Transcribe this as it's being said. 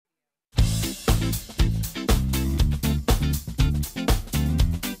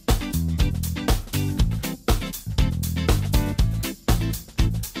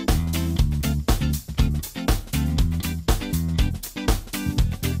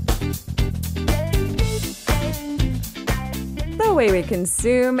The way we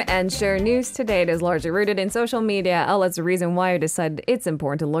consume and share news today is largely rooted in social media. That's the reason why I decided it's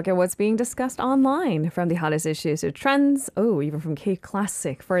important to look at what's being discussed online, from the hottest issues to trends, even from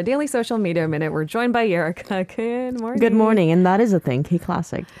K-Classic. For a daily social media minute, we're joined by Erica. Good morning. Good morning, and that is a thing,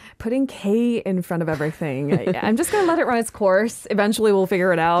 K-Classic. Putting K in front of everything. I'm just going to let it run its course. Eventually, we'll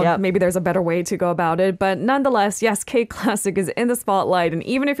figure it out. Yep. Maybe there's a better way to go about it. But nonetheless, yes, K-Classic is in the spotlight. And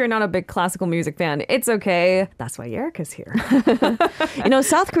even if you're not a big classical music fan, it's okay. That's why Erica's here.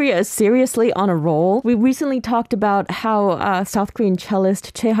 South Korea is seriously on a roll. We recently talked about how South Korean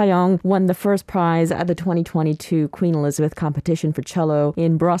cellist Choi Ha-young won the first prize at the 2022 Queen Elizabeth competition for cello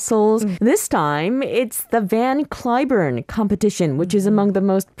in Brussels. This time, it's the Van Cliburn competition, which is among the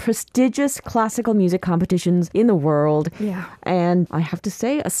most prestigious classical music competitions in the world. Yeah. And I have to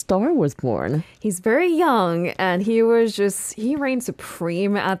say, a star was born. He's very young, and he reigned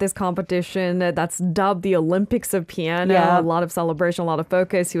supreme at this competition that's dubbed the Olympics of Piano. Yeah. A lot of celebration, a lot of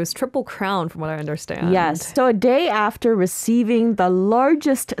focus. He was triple crowned, from what I understand. Yes. So a day after receiving the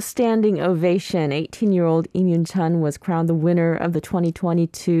largest standing ovation, 18-year-old Im Yoon-chan was crowned the winner of the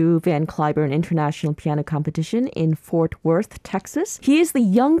 2022 Van Cliburn International Piano Competition in Fort Worth, Texas. He is the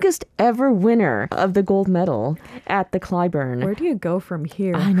youngest ever winner of the gold medal at the Cliburn. Where do you go from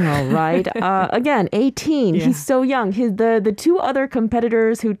here? I know, right? Again, 18. Yeah. He's so young. The two other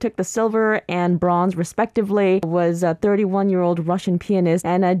competitors who took the silver and bronze, respectively, was a 31-year-old Russian pianist,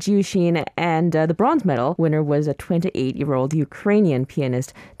 Anna Jiushin, and the bronze medal winner was a 28-year-old Ukrainian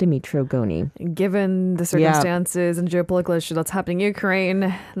pianist, Dmitry Goni. Given the circumstances and geopolitical issue that's happening in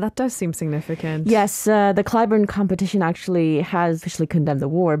Ukraine, that does seem significant. Yes, the Cliburn competition actually has officially condemned the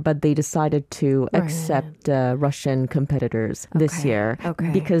war, but they decided to accept Russian competitors this year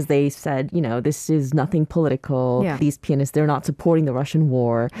because they said, this is nothing political. Yeah. These pianists, they're not supporting the Russian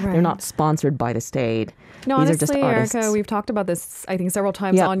war. Right. They're not sponsored by the state. No, These honestly, are just artists. Erica, we've talked about this, I think, several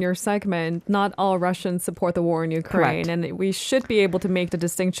times on your segment. Not all Russians support the war in Ukraine. Correct. And we should be able to make the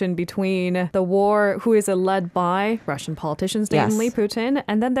distinction between the war, who is led by Russian politicians, namely Putin,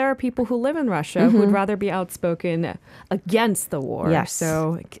 and then there are people who live in Russia who would rather be outspoken against the war. Yes.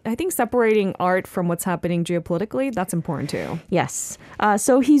 So I think separating art from what's happening geopolitically, that's important too. Yes.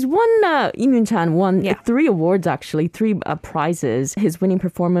 So he's won, Im Yoon-chan won 3 awards, actually, 3 prizes. His winning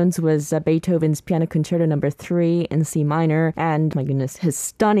performance was Beethoven's Piano Concerto No. 3 in C minor, and, my goodness, his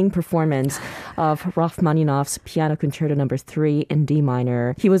stunning performance of Rachmaninoff's Piano Concerto No. 3 in D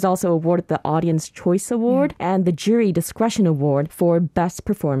minor. He was also awarded the Audience Choice Award and the Jury Discretion Award for Best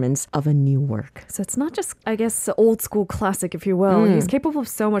Performance of a New Work. So it's not just, I guess, old school classic, if you will. He's capable of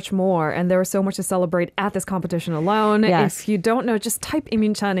so much more, and there was so much to celebrate at this competition alone. Yes. If you don't know, just type Im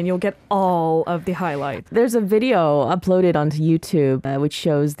Yoon-chan and you'll get all of the highlights. There's a video uploaded onto YouTube which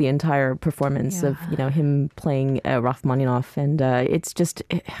shows the entire performance of him playing Rachmaninoff, and it's just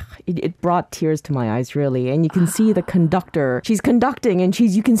it brought tears to my eyes, really. And you can see the conductor. She's conducting, and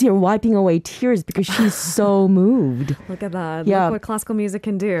you can see her wiping away tears because she's so moved. Look at that. Yeah. Look what classical music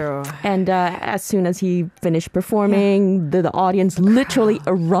can do. And as soon as he finished performing, the audience literally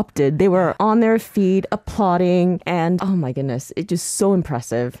erupted. They were on their feet, applauding, and oh my goodness, it's just so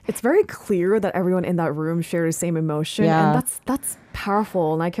impressive. It's very clear that everyone in that room shared the same emotion, and that's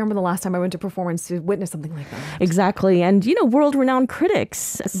powerful. And I can't remember the last time I went to a performance to witness something like that. Exactly. And, world-renowned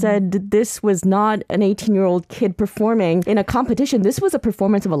critics said this was not an 18-year-old kid performing in a competition. This was a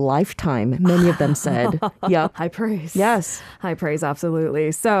performance of a lifetime, many of them said. Yeah. High praise. Yes. High praise,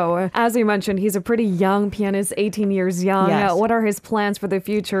 absolutely. So, as you mentioned, he's a pretty young pianist, 18 years young. Yes. What are his plans for the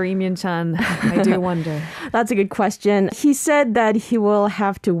future, Im Yoon-chan? I do wonder. That's a good question. He said that he will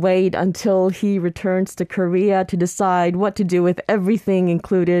have to wait until he returns to Korea to decide what to do with everything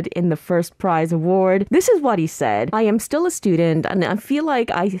included in the first prize award. This is what he said. I am still a student and I feel like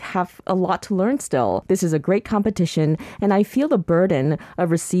I have a lot to learn still. This is a great competition and I feel the burden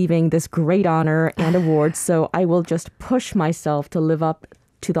of receiving this great honor and award, so I will just push myself to live up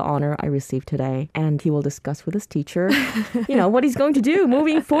to the honor I received today. And he will discuss with his teacher, what he's going to do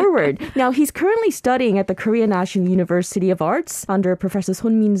moving forward. Now, he's currently studying at the Korea National University of Arts under Professor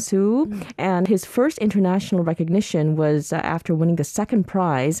Son Min-soo. And his first international recognition was after winning the second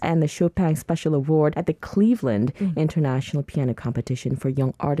prize and the Chopin Special Award at the Cleveland International Piano Competition for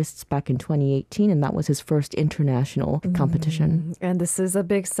Young Artists back in 2018. And that was his first international competition. And this is a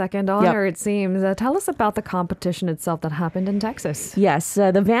big second honor, it seems. Tell us about the competition itself that happened in Texas. Yes,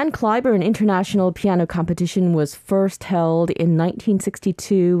 the Van Cliburn International Piano Competition was first held in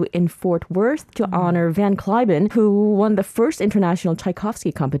 1962 in Fort Worth to honor Van Cliburn, who won the first international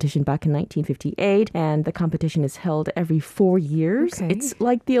Tchaikovsky competition back in 1958. And the competition is held every 4 years. Okay. It's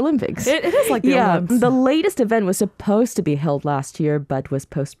like the Olympics. It is like the Olympics. The latest event was supposed to be held last year, but was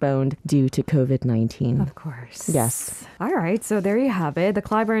postponed due to COVID-19. Of course. Yes. All right. So there you have it. The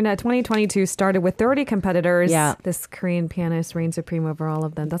Cliburn 2022 started with 30 competitors. Yeah. This Korean pianist reigned supreme over all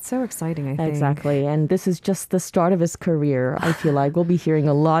of them. That's so exciting, I think. Exactly. And this is just the start of his career. I feel like we'll be hearing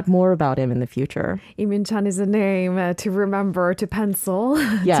a lot more about him in the future. Lee Min-chan is a name to remember, to pencil,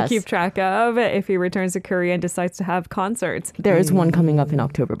 Yes. to keep track of if he returns to Korea and decides to have concerts. There is one coming up in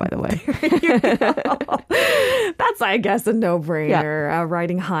October, by the way. That's, I guess, a no-brainer.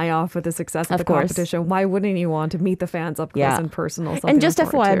 Riding high off with the success of the course. competition. Why wouldn't you want to meet the fans up close and personal? And just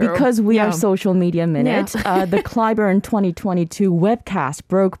FYI, because we are Social Media Minute, Yeah. the Cliburn 2022 webcast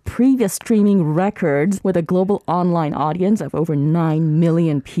broke previous streaming records with a global online audience of over 9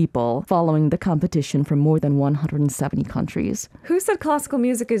 million people following the competition from more than 170 countries. Who said classical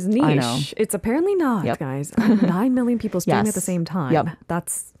music is niche? I know. It's apparently not, Yep. guys. 9 million people streaming at the Yes. same time. Yep.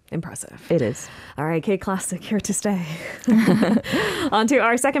 That's impressive. It is. All right, K-Classic here to stay. On to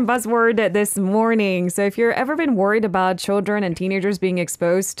our second buzzword this morning. So if you've ever been worried about children and teenagers being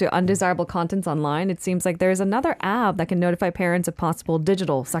exposed to undesirable contents online, it seems like there's another app that can notify parents of possible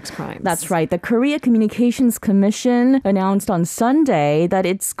digital sex crimes. That's right. The Korea Communications Commission announced on Sunday that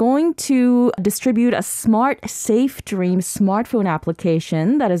it's going to distribute a smart Safe Dream smartphone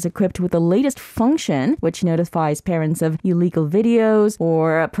application that is equipped with the latest function, which notifies parents of illegal videos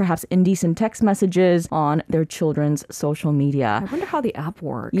or perhaps indecent text messages on their children's social media. I wonder how the app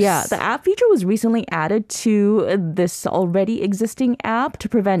works. Yeah, the app feature was recently added to this already existing app to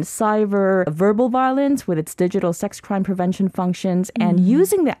prevent cyber verbal violence with its digital sex crime prevention functions. And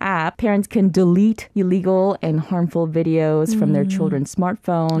using the app, parents can delete illegal and harmful videos from their children's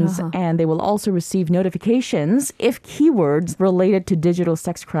smartphones. And they will also receive notifications if keywords related to digital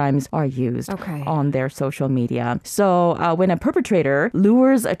sex crimes are used on their social media. So when a perpetrator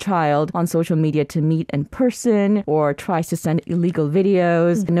lures a child on social media to meet in person or tries to send illegal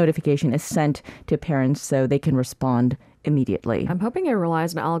videos, a notification is sent to parents so they can respond immediately. I'm hoping it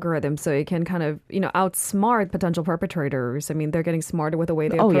relies on algorithms so it can kind of, outsmart potential perpetrators. I mean, they're getting smarter with the way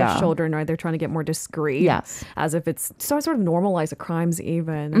they approach children, right? They're trying to get more discreet. Yes. As if it's sort of normalize the crimes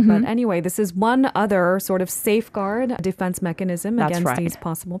even. But anyway, this is one other sort of safeguard defense mechanism against these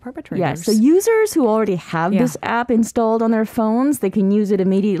possible perpetrators. Yes. So users who already have this app installed on their phones, they can use it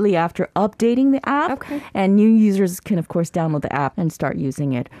immediately after updating the app. Okay. And new users can, of course, download the app and start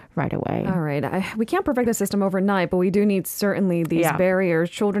using it right away. All right. We can't perfect the system overnight, but we do need certainly these barriers.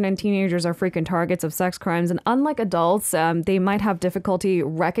 Children and teenagers are frequent targets of sex crimes, and unlike adults, they might have difficulty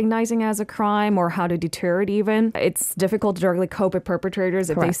recognizing as a crime or how to deter it even. It's difficult to directly cope with perpetrators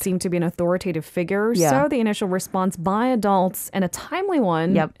if they seem to be an authoritative figure. So the initial response by adults, and a timely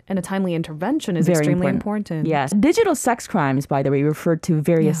one, and a timely intervention is extremely important. Yes. Digital sex crimes, by the way, refer to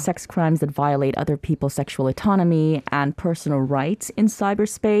various sex crimes that violate other people's sexual autonomy and personal rights in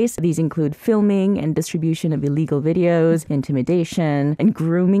cyberspace. These include filming and distribution of illegal videos, intimidation, and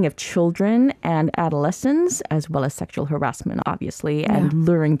grooming of children and adolescents, as well as sexual harassment, obviously, and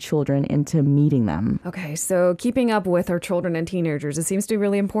luring children into meeting them. Okay, so keeping up with our children and teenagers, it seems to be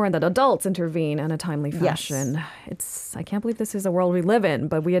really important that adults intervene in a timely fashion. I can't believe this is the world we live in,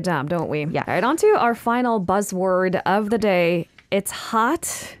 but we adapt, don't we? Yeah. All right, on to our final buzzword of the day. It's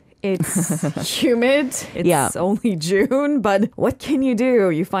hot. It's humid. It's only June, but what can you do?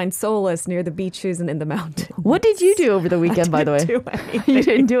 You find solace near the beaches and in the mountains. What did you do over the weekend, by the way? You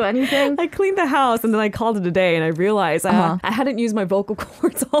didn't do anything? I cleaned the house and then I called it a day, and I realized I hadn't used my vocal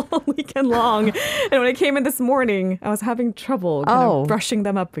cords all weekend long. And when I came in this morning, I was having trouble brushing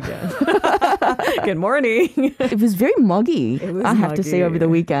them up again. Good morning. It was very muggy, I have to say, over the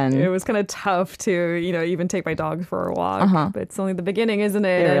weekend. It was kind of tough to, even take my dog for a walk. But it's only the beginning, isn't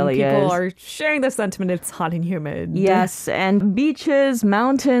it? It really people is. are sharing the sentiment. It's hot and humid. Yes, and beaches,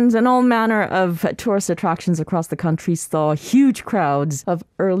 mountains, and all manner of tourist attractions across the country saw huge crowds of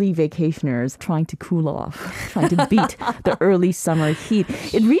early vacationers trying to cool off, trying to beat the early summer heat.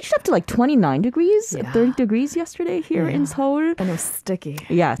 It reached up to like 29 degrees, 30 degrees yesterday here in Seoul. And it was sticky.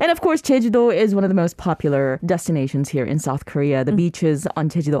 Yes. And of course, Jeju-do is one of the most popular destinations here in South Korea. The beaches on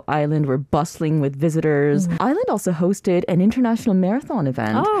Jeju-do Island were bustling with visitors. Island also hosted an international marathon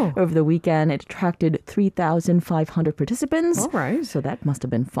event. over the weekend. It attracted 3,500 participants. All right. So that must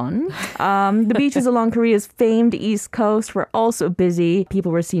have been fun. The beaches along Korea's famed East Coast were also busy.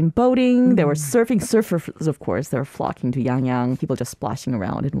 People were seen boating. There were surfing. Surfers, of course, they were flocking to Yangyang. People just splashing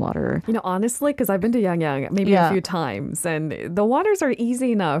around in water. Honestly, because I've been to Yangyang maybe a few times, and the waters are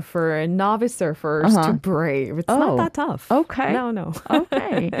easy enough for novice surfers to brave. It's not that tough. Okay. No.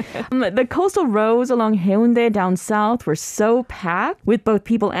 Okay. The coastal roads along Haeundae down south were so packed with both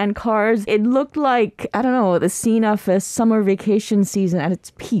people and cars. It looked like, I don't know, the scene of a summer vacation season at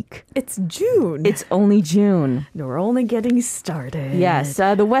its peak. It's June. It's only June. No, we're only getting started. Yes.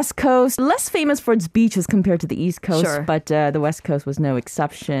 The West Coast, less famous for its beaches compared to the East Coast, Sure. but the West Coast was no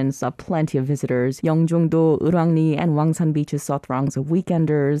exception. Saw plenty of visitors. Yeongjongdo, Urangni, and Wangsan beaches saw throngs of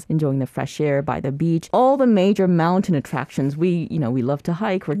weekenders enjoying the fresh air by the beach. All the major mountain attractions. We love to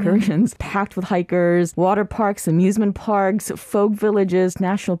hike. We're Koreans. Packed with hikers, water parks, amusement parks, folk villages,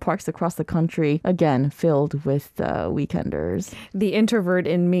 national parks across the country. Again, filled with weekenders. The introvert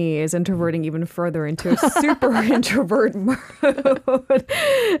in me is introverting even further into a super introvert mode.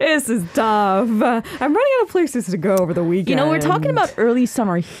 This is tough. I'm running out of places to go over the weekend. We're talking about early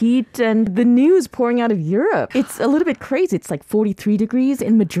summer heat and the news pouring out of Europe. It's a little bit crazy. It's like 43 degrees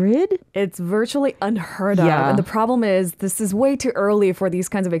in Madrid. It's virtually unheard of. Yeah. And the problem is this is way too early for these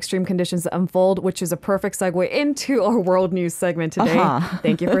kinds of extreme conditions to unfold, which is a perfect segue into our world news segment today.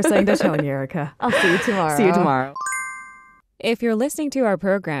 Thank you for saying that, Tony, Erica. I'll see you tomorrow. See you tomorrow. If you're listening to our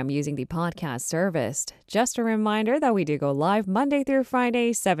program using the podcast service, just a reminder that we do go live Monday through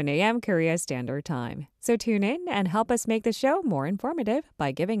Friday, 7 a.m. Korea Standard Time. So tune in and help us make the show more informative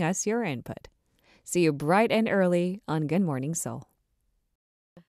by giving us your input. See you bright and early on Good Morning Seoul.